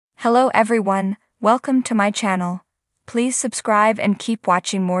Hello everyone, welcome to my channel. Please subscribe and keep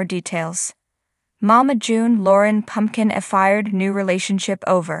watching more details. Mama June Lauryn Pumpkin Efird new relationship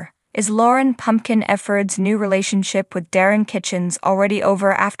over. Is Lauryn Pumpkin Efird's new relationship with Darren Kitchens already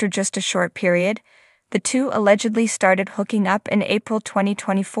over after just a short period? The two allegedly started hooking up in April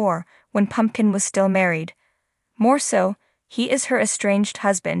 2024, when Pumpkin was still married. More so, he is her estranged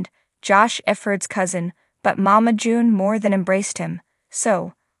husband, Josh Efird's cousin, but Mama June more than embraced him.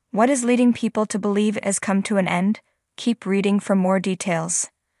 So, what is leading people to believe it has come to an end? Keep reading for more details.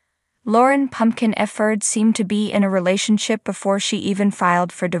 Lauryn Pumpkin Efird seemed to be in a relationship before she even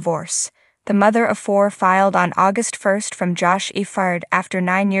filed for divorce. The mother of four filed on August 1st from Josh Efird after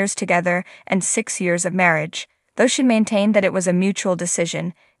 9 years together and 6 years of marriage. Though she maintained that it was a mutual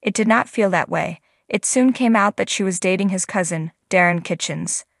decision, it did not feel that way. It soon came out that she was dating his cousin, Darren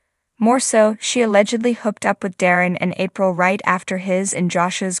Kitchens. More so, she allegedly hooked up with Darren in April right after his and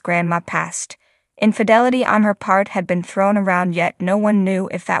Josh's grandma passed. Infidelity on her part had been thrown around, yet no one knew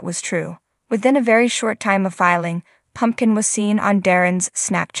if that was true. Within a very short time of filing, Pumpkin was seen on Darren's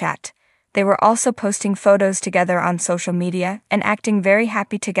Snapchat. They were also posting photos together on social media and acting very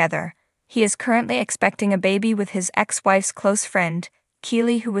happy together. He is currently expecting a baby with his ex-wife's close friend,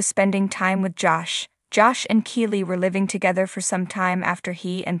 Keely, who was spending time with Josh. Josh and Keely were living together for some time after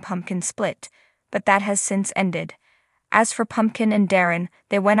he and Pumpkin split, but that has since ended. As for Pumpkin and Darren,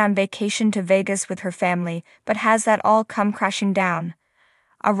 they went on vacation to Vegas with her family, but has that all come crashing down?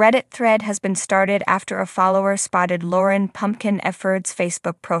 A Reddit thread has been started after a follower spotted Lauryn Pumpkin Efird's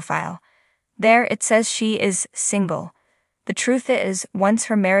Facebook profile. There it says she is single. The truth is, once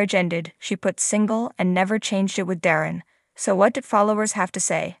her marriage ended, she put single and never changed it with Darren. So what did followers have to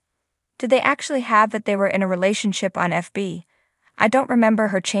say? Did they actually have that they were in a relationship on FB? I don't remember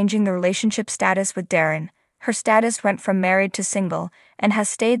her changing the relationship status with Darren. Her status went from married to single, and has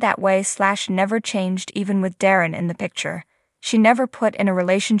stayed that way / never changed even with Darren in the picture. She never put in a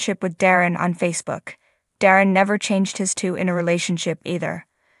relationship with Darren on Facebook. Darren never changed his to in a relationship either.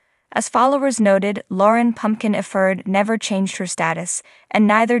 As followers noted, Lauryn Pumpkin Efird never changed her status, and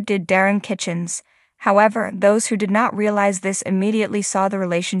neither did Darren Kitchens. However, those who did not realize this immediately saw the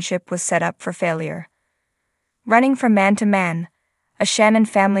relationship was set up for failure. Running from man to man, a Shannon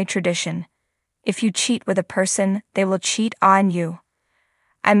family tradition. If you cheat with a person, they will cheat on you.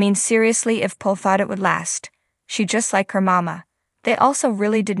 I mean, seriously, if Paul thought it would last. She just like her mama. They also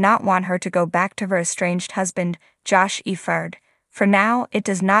really did not want her to go back to her estranged husband, Josh Efird. For now, it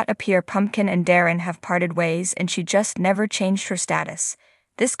does not appear Pumpkin and Darren have parted ways, and she just never changed her status.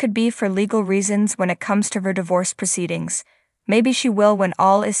 This could be for legal reasons when it comes to her divorce proceedings. Maybe she will when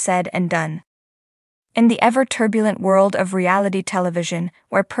all is said and done. In the ever-turbulent world of reality television,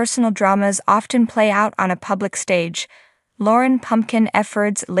 where personal dramas often play out on a public stage, Lauryn Pumpkin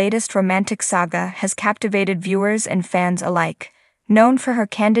Efird's latest romantic saga has captivated viewers and fans alike. Known for her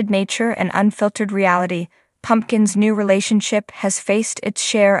candid nature and unfiltered reality, Pumpkin's new relationship has faced its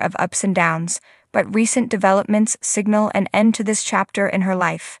share of ups and downs, but recent developments signal an end to this chapter in her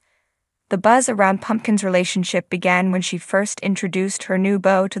life. The buzz around Pumpkin's relationship began when she first introduced her new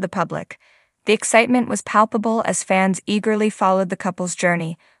beau to the public. The excitement was palpable as fans eagerly followed the couple's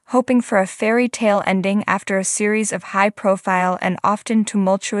journey, hoping for a fairy tale ending after a series of high-profile and often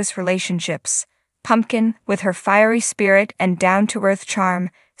tumultuous relationships. Pumpkin, with her fiery spirit and down-to-earth charm,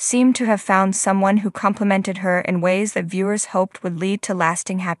 seemed to have found someone who complemented her in ways that viewers hoped would lead to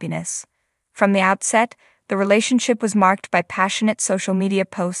lasting happiness. From the outset, the relationship was marked by passionate social media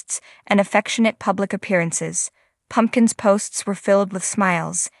posts and affectionate public appearances. Pumpkin's posts were filled with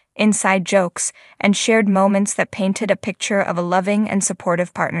smiles, inside jokes, and shared moments that painted a picture of a loving and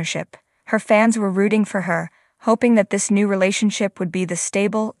supportive partnership. Her fans were rooting for her, hoping that this new relationship would be the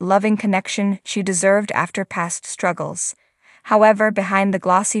stable, loving connection she deserved after past struggles. However, behind the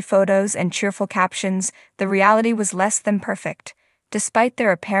glossy photos and cheerful captions, the reality was less than perfect. Despite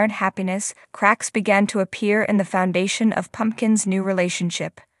their apparent happiness, cracks began to appear in the foundation of Pumpkin's new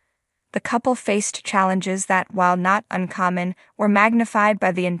relationship. The couple faced challenges that, while not uncommon, were magnified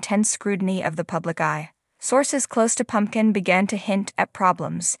by the intense scrutiny of the public eye. Sources close to Pumpkin began to hint at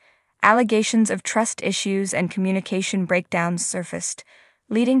problems. Allegations of trust issues and communication breakdowns surfaced,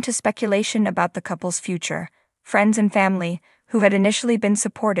 leading to speculation about the couple's future. Friends and family, who had initially been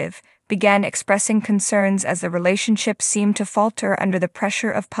supportive, began expressing concerns as the relationship seemed to falter under the pressure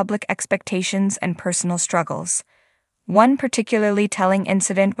of public expectations and personal struggles. One particularly telling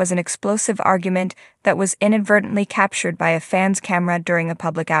incident was an explosive argument that was inadvertently captured by a fan's camera during a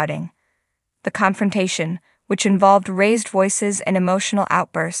public outing. The confrontation, which involved raised voices and emotional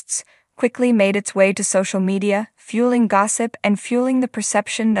outbursts, quickly made its way to social media, fueling gossip and fueling the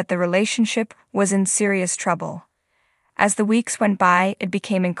perception that the relationship was in serious trouble. As the weeks went by, it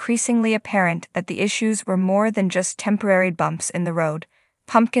became increasingly apparent that the issues were more than just temporary bumps in the road.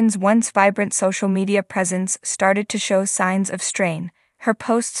 Pumpkin's once vibrant social media presence started to show signs of strain. Her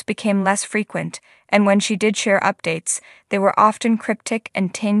posts became less frequent, and when she did share updates, they were often cryptic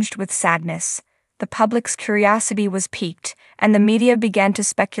and tinged with sadness. The public's curiosity was piqued, and the media began to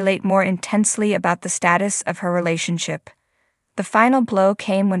speculate more intensely about the status of her relationship. The final blow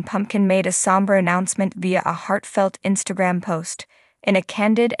came when Pumpkin made a somber announcement via a heartfelt Instagram post. In a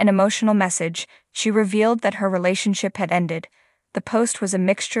candid and emotional message, she revealed that her relationship had ended. The post was a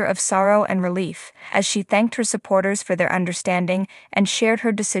mixture of sorrow and relief, as she thanked her supporters for their understanding and shared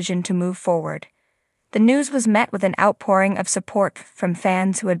her decision to move forward. The news was met with an outpouring of support from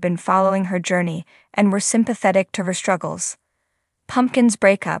fans who had been following her journey and were sympathetic to her struggles. Pumpkin's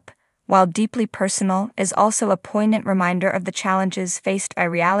breakup, while deeply personal, is also a poignant reminder of the challenges faced by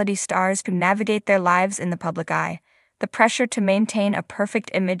reality stars who navigate their lives in the public eye. The pressure to maintain a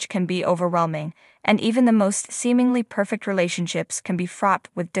perfect image can be overwhelming, and even the most seemingly perfect relationships can be fraught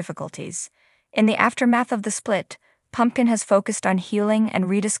with difficulties. In the aftermath of the split, Pumpkin has focused on healing and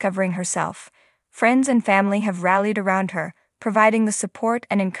rediscovering herself. Friends and family have rallied around her, providing the support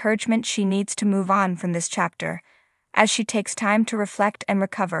and encouragement she needs to move on from this chapter. As she takes time to reflect and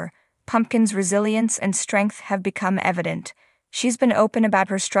recover, Pumpkin's resilience and strength have become evident. She's been open about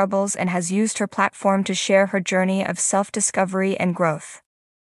her struggles and has used her platform to share her journey of self-discovery and growth.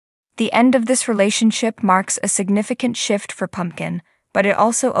 The end of this relationship marks a significant shift for Pumpkin, but it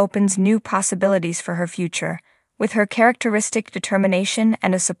also opens new possibilities for her future. With her characteristic determination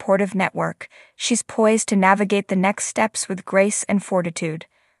and a supportive network, she's poised to navigate the next steps with grace and fortitude.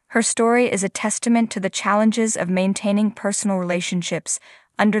 Her story is a testament to the challenges of maintaining personal relationships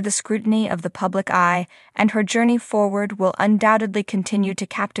under the scrutiny of the public eye, and her journey forward will undoubtedly continue to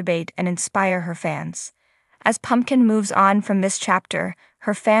captivate and inspire her fans. As Pumpkin moves on from this chapter,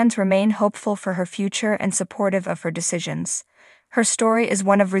 her fans remain hopeful for her future and supportive of her decisions. Her story is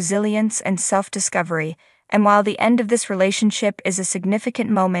one of resilience and self-discovery, and while the end of this relationship is a significant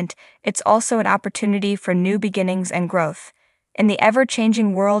moment, it's also an opportunity for new beginnings and growth. In the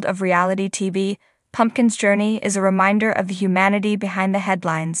ever-changing world of reality TV, Pumpkin's journey is a reminder of the humanity behind the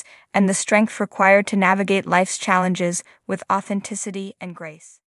headlines and the strength required to navigate life's challenges with authenticity and grace.